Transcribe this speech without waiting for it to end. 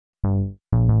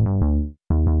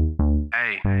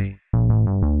Hey.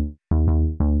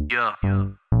 Yeah.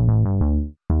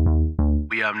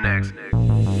 We up next.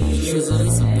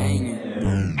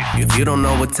 If you don't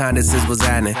know what time this is, what's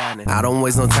happening? I don't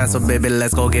waste no time, so baby,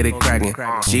 let's go get it cracking.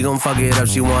 She gon' fuck it up,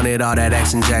 she wanted all that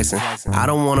action Jackson. I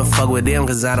don't wanna fuck with them,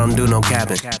 cause I don't do no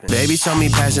capping. Baby, show me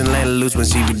passion, let it loose when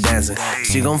she be dancing.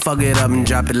 She gon' fuck it up and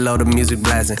drop it low, the music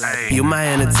blasting. You my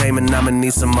entertainment, I'ma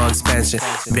need some more expansion.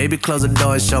 Baby, close the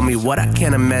door and show me what I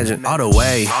can't imagine. All the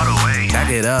way, back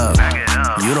it up.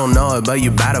 You don't know it, but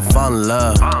you bout to fall in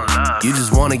love. You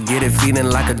just wanna get it, feeling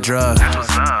like a drug.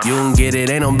 You don't get it,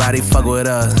 ain't nobody fuck with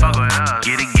us.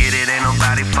 Get it, ain't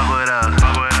nobody fuck with us.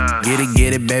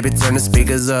 Get it, baby, turn the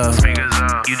speakers up.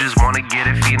 You just wanna get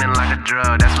it, feeling like a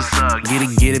drug, that's what's up.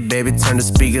 Get it, baby, turn the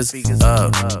speakers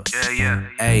up. Yeah.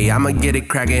 Hey, I'ma get it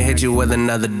crackin', hit you with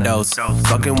another dose.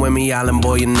 Fucking with me, island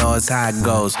boy, you know it's how it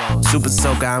goes. Super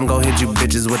soaker, I'm gon' hit you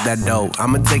bitches with that dope.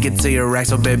 I'ma take it to your rack,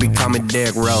 so baby, call me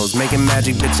Derrick Rose. Making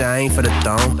magic, bitch, I ain't for the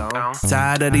throne.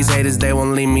 Tired of these haters, they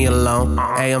won't leave me alone.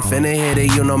 Hey, I'm finna hit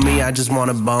it, you know me, I just want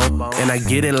a bone. And I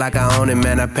get it like I own it,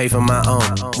 man, I pay for my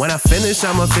own. When I finish,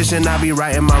 I'm efficient, I be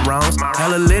righting my wrongs.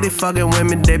 Hella litty fucking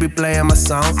women, they be playing my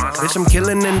songs. Bitch, I'm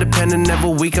killing independent, never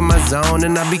weak in my zone.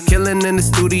 And I be killing in the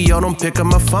studio, don't pick up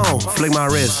my phone. Flick my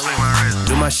wrist,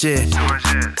 do my shit.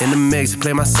 In the mix,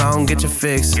 play my song, get your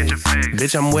fix.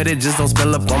 Bitch, I'm with it, just don't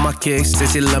spill up on my kicks. Say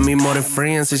she love me more than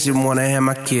friends, say she wanna have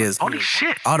my kids. Holy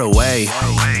shit. All the way,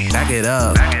 back it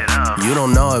up. You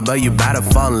don't know it, but you bout to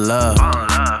fall in love.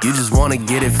 You just wanna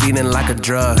get it, feeling like a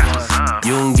drug.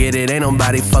 You don't get it, ain't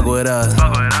nobody fuck with us.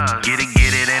 Get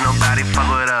it, ain't nobody fuck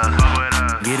with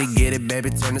us. Get it, baby,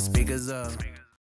 turn the speakers up.